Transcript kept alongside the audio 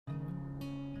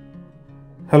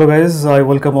Hello guys, I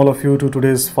welcome all of you to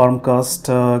today's Pharmcast.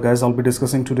 Guys, I'll be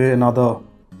discussing today another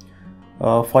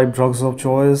 5 drugs of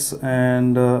choice,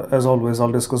 and as always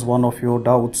I'll discuss one of your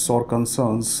doubts or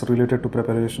concerns related to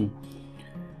preparation.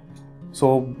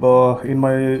 So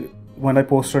when I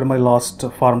posted my last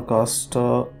Pharmcast,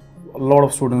 a lot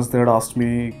of students they had asked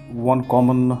me one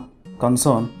common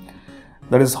concern,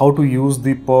 that is how to use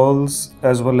the pearls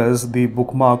as well as the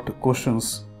bookmarked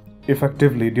questions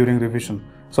effectively during revision.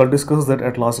 So I'll discuss that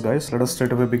at last, guys. Let us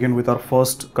straight away begin with our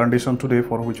first condition today,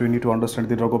 for which we need to understand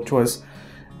the drug of choice,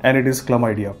 and it is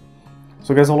chlamydia.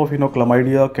 So guys, all of you know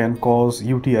chlamydia can cause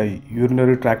UTI,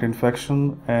 urinary tract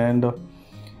infection, and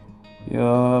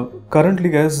currently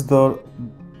guys, there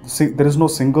is no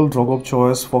single drug of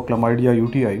choice for chlamydia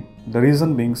UTI. The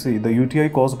reason being, see, the UTI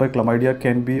caused by chlamydia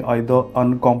can be either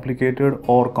uncomplicated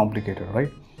or complicated,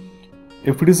 right?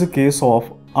 If it is a case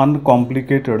of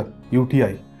uncomplicated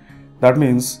UTI, that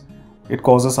means it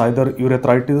causes either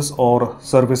urethritis or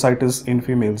cervicitis in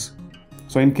females.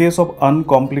 So in case of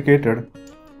uncomplicated,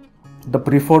 the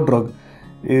preferred drug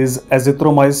is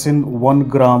azithromycin 1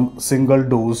 gram single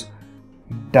dose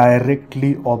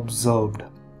directly observed.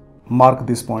 Mark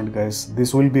this point, guys.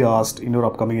 This will be asked in your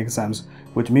upcoming exams,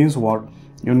 which means what?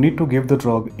 You need to give the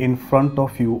drug in front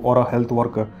of you or a health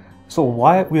worker. So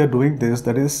why we are doing this?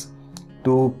 That is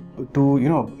to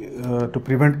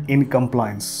prevent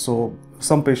incompliance. So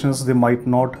some patients, they might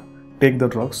not take the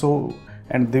drug,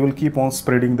 and they will keep on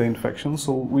spreading the infection.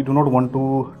 So we do not want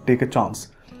to take a chance.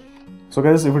 So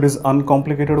guys, if it is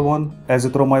uncomplicated one,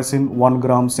 azithromycin 1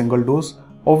 gram single dose.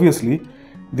 Obviously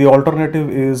the alternative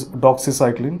is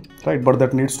doxycycline, right? But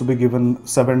that needs to be given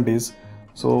 7 days.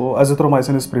 So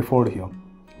azithromycin is preferred here.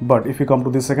 But if you come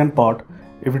to the second part,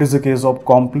 if it is a case of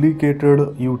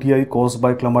complicated UTI caused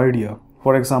by chlamydia,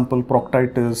 for example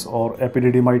proctitis or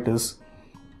epididymitis,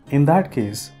 in that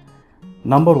case,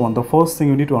 number one, the first thing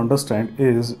you need to understand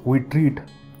is we treat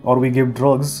or we give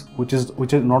drugs which is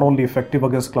not only effective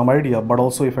against chlamydia but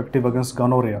also effective against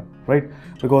gonorrhea, right?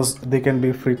 Because they can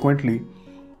be frequently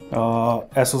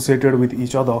associated with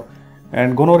each other,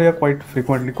 and gonorrhea quite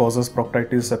frequently causes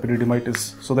proctitis,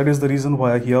 epididymitis. So that is the reason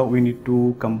why here we need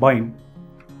to combine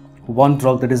one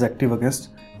drug that is active against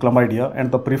chlamydia,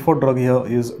 and the preferred drug here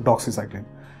is doxycycline.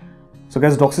 So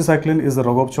guys, doxycycline is the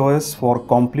drug of choice for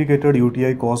complicated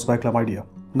UTI caused by chlamydia.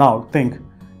 Now think,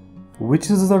 which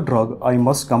is the drug I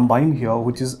must combine here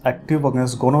which is active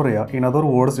against gonorrhea? In other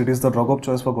words, it is the drug of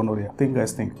choice for gonorrhea. Think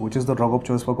guys, think, which is the drug of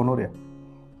choice for gonorrhea?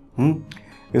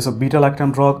 It's a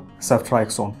beta-lactam drug,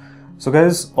 ceftriaxone. So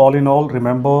guys, all in all,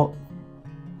 remember,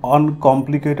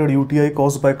 uncomplicated UTI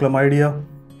caused by chlamydia,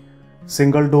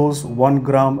 single dose 1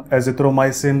 gram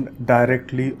azithromycin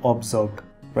directly observed,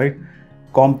 right?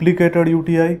 Complicated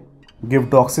UTI, give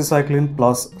doxycycline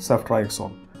plus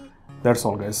ceftriaxone. That's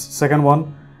all, guys. Second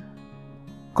one,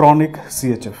 chronic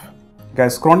CHF.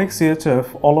 Guys, chronic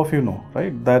CHF, all of you know,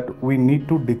 right, that we need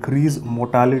to decrease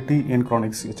mortality in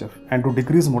chronic CHF. And to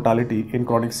decrease mortality in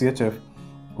chronic CHF,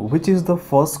 which is the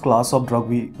first class of drug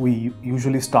we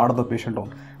usually start the patient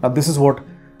on? Now this is what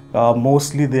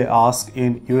mostly they ask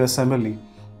in USMLE,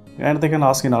 and they can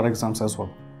ask in our exams as well.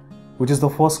 Which is the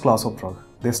first class of drug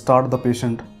they start the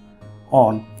patient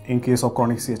on in case of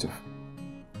chronic CHF?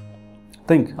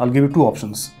 Think, I'll give you 2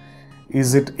 options.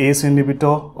 Is it ACE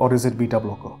inhibitor or is it beta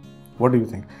blocker? What do you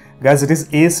think? Guys, it is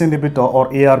ACE inhibitor or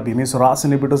ARB, means RAS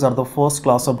inhibitors are the first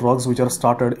class of drugs which are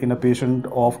started in a patient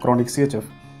of chronic CHF.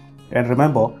 And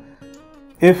remember,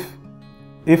 if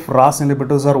RAS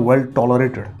inhibitors are well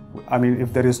tolerated, I mean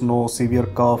if there is no severe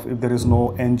cough, if there is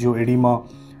no angioedema,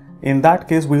 in that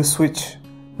case we'll switch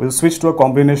to a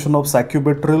combination of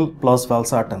sacubitril plus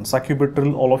valsartan.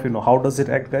 Sacubitril, all of you know, how does it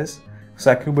act, guys?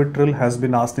 Sacubitril has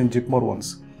been asked in JIPMER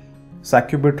once.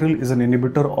 Sacubitril is an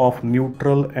inhibitor of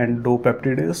neutral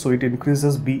endopeptidase, so it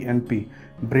increases BNP,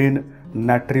 brain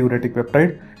natriuretic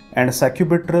peptide, and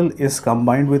sacubitril is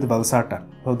combined with valsartan.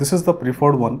 So this is the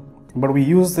preferred one, but we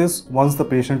use this once the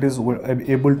patient is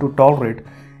able to tolerate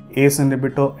ACE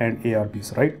inhibitor and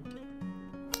ARBs, right?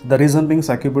 The reason being,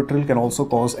 sacubitril can also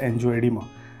cause angioedema,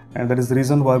 and that is the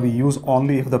reason why we use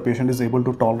only if the patient is able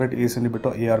to tolerate ACE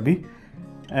inhibitor, ARB.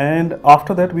 And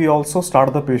after that, we also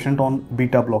start the patient on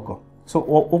beta blocker. So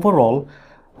overall,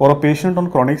 for a patient on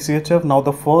chronic CHF, now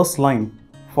the first line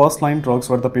drugs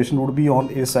where the patient would be on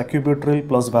is sacubitril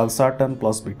plus valsartan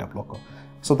plus beta blocker.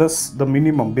 So that's the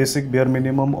minimum, basic bare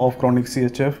minimum of chronic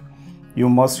CHF you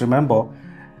must remember.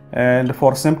 And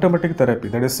for symptomatic therapy,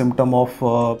 that is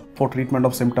for treatment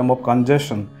of symptom of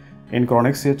congestion in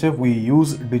chronic CHF, we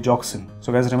use digoxin.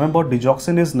 So guys, remember,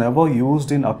 digoxin is never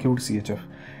used in acute CHF.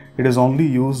 It is only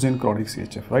used in chronic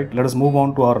CHF, right? Let us move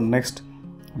on to our next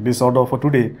disorder for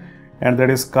today, and that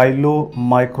is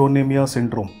chylomicronemia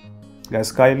syndrome.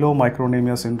 Guys,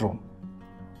 chylomicronemia syndrome.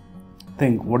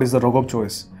 Think, what is the drug of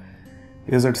choice?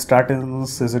 Is it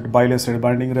statins? Is it bile acid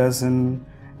binding resin?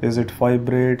 Is it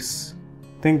fibrates?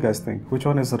 Think, guys, think. Which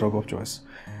one is the drug of choice?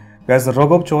 Guys, the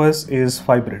drug of choice is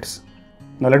fibrates.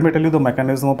 Now let me tell you the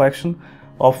mechanism of action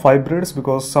of fibrates,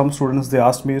 because some students, they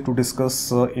asked me to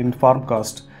discuss in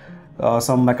Pharmcast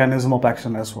some mechanism of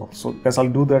action as well. So guys, I'll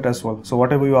do that as well. So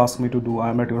whatever you ask me to do, I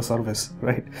am at your service,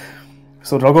 right?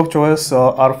 So drug of choice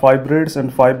are fibrates,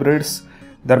 and fibrates,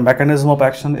 their mechanism of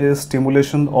action is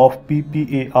stimulation of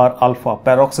PPAR alpha,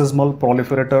 paroxysmal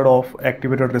proliferator of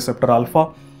activated receptor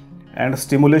alpha. And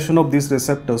stimulation of these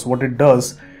receptors, what it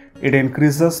does, it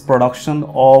increases production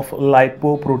of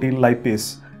lipoprotein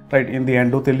lipase, right, in the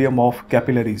endothelium of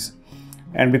capillaries.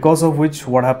 And because of which,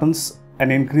 what happens, an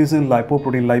increase in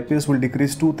lipoprotein lipase will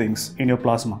decrease two things in your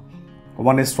plasma.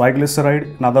 One is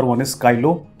triglyceride, another one is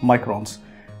chylomicrons.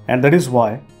 And that is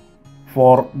why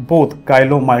for both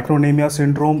chylomicronemia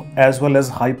syndrome as well as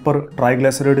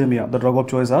hypertriglyceridemia, the drug of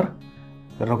choice are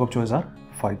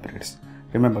fibrates.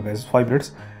 Remember guys,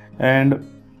 fibrates. And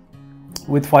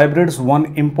with fibrates,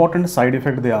 one important side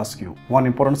effect they ask you. One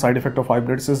important side effect of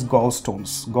fibrates is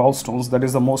gallstones. Gallstones, that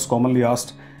is the most commonly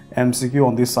asked MCQ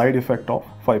on the side effect of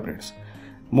fibrates.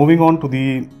 Moving on to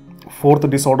the fourth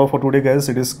disorder for today, guys,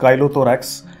 it is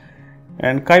chylothorax.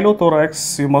 And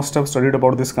chylothorax, you must have studied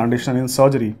about this condition in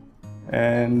surgery.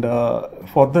 And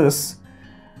for this,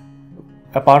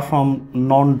 apart from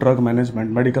non-drug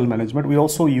management, medical management, we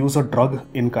also use a drug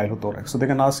in chylothorax. So they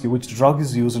can ask you which drug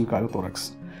is used in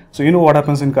chylothorax. So you know what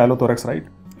happens in chylothorax, right?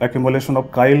 Accumulation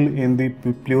of chyle in the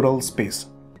pleural space.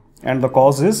 And the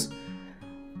cause is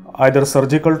either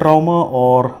surgical trauma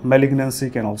or malignancy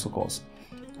can also cause.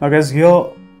 Now guys, here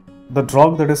the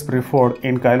drug that is preferred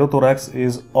in chylothorax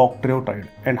is octreotide.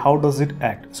 And how does it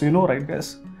act? So you know, right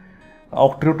guys?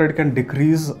 Octreotide can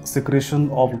decrease secretion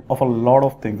of a lot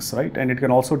of things, right? And it can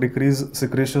also decrease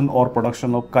secretion or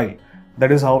production of chyle.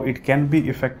 That is how it can be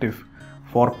effective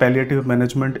for palliative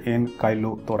management in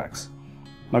chylothorax.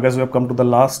 Now guys, we have come to the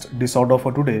last disorder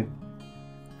for today,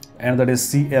 and that is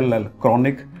CLL,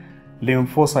 chronic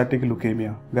lymphocytic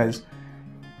leukemia. Guys,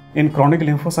 in chronic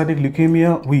lymphocytic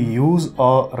leukemia, we use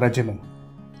a regimen.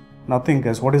 Now think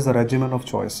guys, what is the regimen of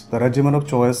choice? The regimen of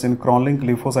choice in chronic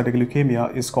lymphocytic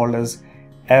leukemia is called as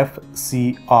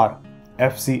FCR.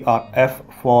 FCR, F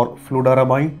for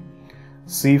fludarabine,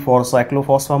 C for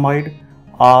cyclophosphamide,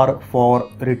 R for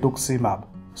rituximab.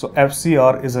 So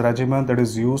FCR is a regimen that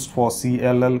is used for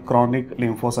CLL, chronic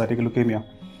lymphocytic leukemia.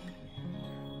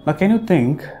 Now can you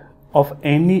think of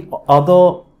any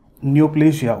other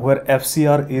neoplasia where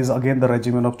FCR is again the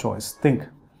regimen of choice? Think.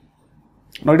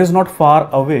 Now it is not far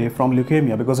away from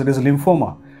leukemia because it is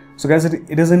lymphoma. So guys,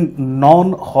 it is in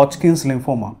non-Hodgkin's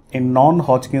lymphoma. In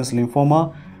non-Hodgkin's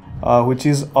lymphoma, which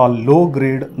is a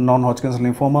low-grade non-Hodgkin's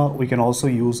lymphoma, we can also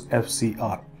use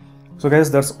FCR. So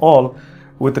guys, that's all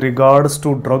with regards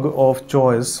to drug of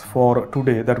choice for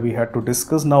today that we had to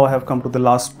discuss. Now I have come to the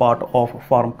last part of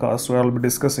Pharmcast, where I will be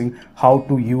discussing how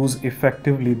to use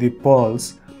effectively the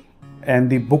pearls and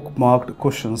the bookmarked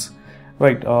questions.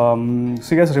 Right,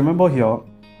 so guys, remember here,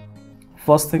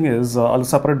 first thing is, I'll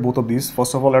separate both of these.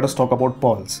 First of all, let us talk about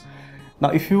pearls. Now,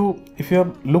 if you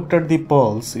have looked at the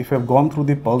pearls, if you have gone through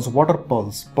the pearls, what are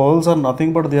pearls? Pearls are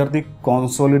nothing but they are the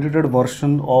consolidated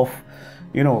version of,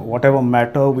 you know, whatever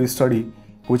matter we study,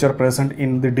 which are present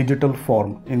in the digital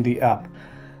form in the app.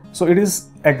 So it is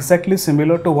exactly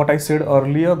similar to what I said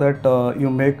earlier, that you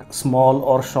make small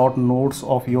or short notes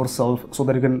of yourself so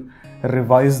that you can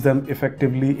revise them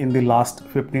effectively in the last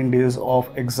 15 days of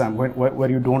exam,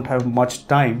 where you don't have much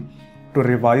time to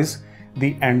revise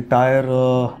the entire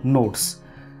notes.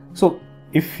 So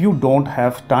if you don't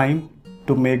have time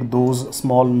to make those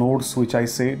small notes which I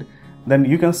said, then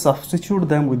you can substitute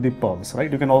them with the pearls,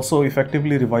 right? You can also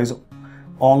effectively revise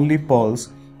only pearls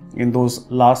in those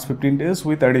last 15 days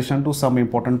with addition to some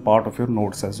important part of your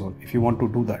notes as well, if you want to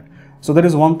do that. So that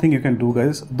is one thing you can do,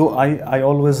 guys. Though I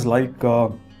always like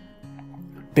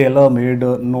tailor-made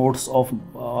notes of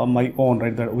my own,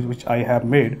 right, which I have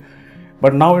made.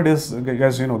 But nowadays,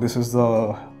 guys, you know, this is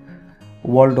the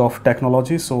world of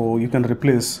technology, so you can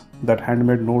replace that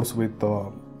handmade notes with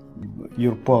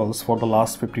your pearls for the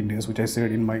last 15 days, which I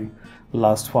said in my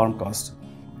last Pharmcast.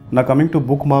 Now coming to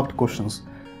bookmarked questions.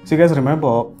 So guys,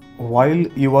 remember, while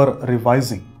you are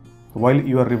revising,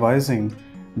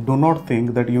 do not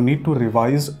think that you need to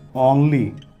revise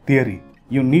only theory.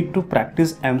 You need to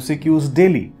practice MCQs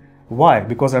daily. Why?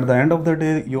 Because at the end of the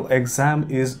day, your exam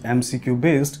is MCQ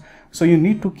based. So you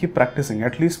need to keep practicing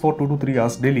at least for 2 to 3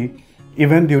 hours daily.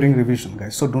 even during revision,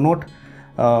 guys. So do not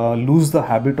lose the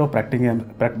habit of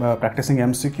practicing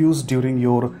MCQs during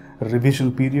your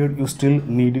revision period. You still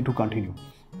need to continue.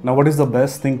 Now, what is the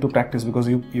best thing to practice? Because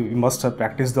you must have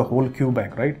practiced the whole Q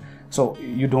bank, right? So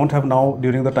you don't have now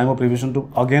during the time of revision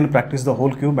to again practice the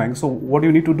whole Q bank. So what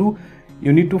you need to do,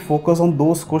 you need to focus on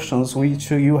those questions which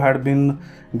you had been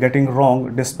getting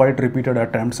wrong despite repeated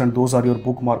attempts, and those are your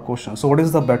bookmark questions. So what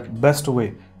is the best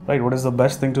way, right? What is the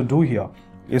best thing to do here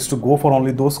is to go for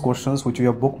only those questions which you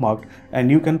have bookmarked,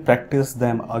 and you can practice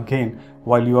them again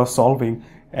while you are solving.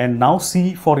 And now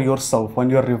see for yourself when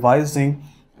you are revising,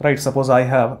 right? Suppose I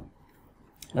have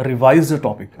revised a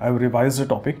topic,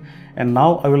 and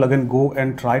now I will again go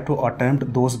and try to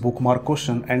attempt those bookmark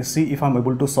questions and see if I'm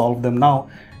able to solve them now.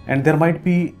 And there might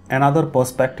be another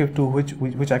perspective to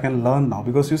which I can learn now,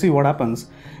 because you see what happens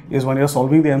is when you're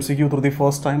solving the MCQ through the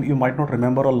first time, you might not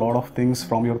remember a lot of things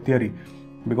from your theory,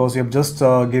 because you have just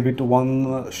gave it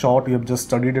one shot, you have just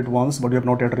studied it once, but you have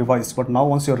not yet revised. But now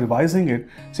once you're revising it,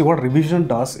 see what revision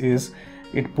does is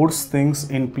it puts things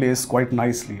in place quite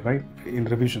nicely, right, in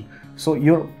revision. So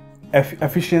your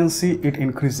efficiency, it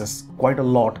increases quite a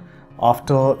lot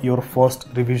after your first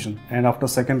revision, and after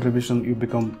second revision you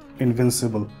become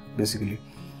invincible basically.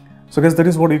 So guys, that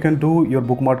is what you can do, your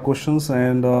bookmark questions,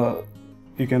 and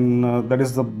you can that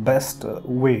is the best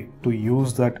way to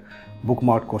use that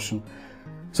bookmark question.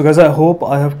 So guys, I hope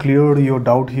I have cleared your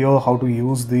doubt here how to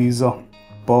use these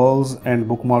pearls and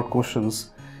bookmark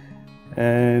questions.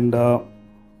 And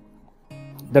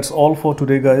that's all for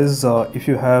today, guys. If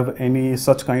you have any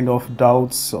such kind of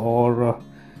doubts or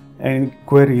any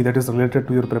query that is related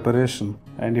to your preparation,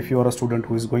 and if you are a student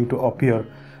who is going to appear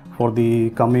for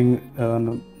the coming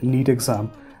NEET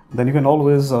exam, then you can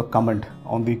always comment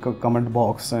on the comment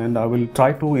box, and I will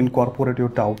try to incorporate your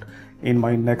doubt in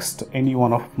any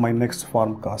one of my next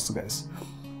Pharmcast, guys.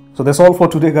 So that's all for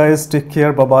today, guys. Take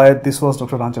care. Bye bye. This was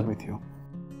Dr. Ranjan with you.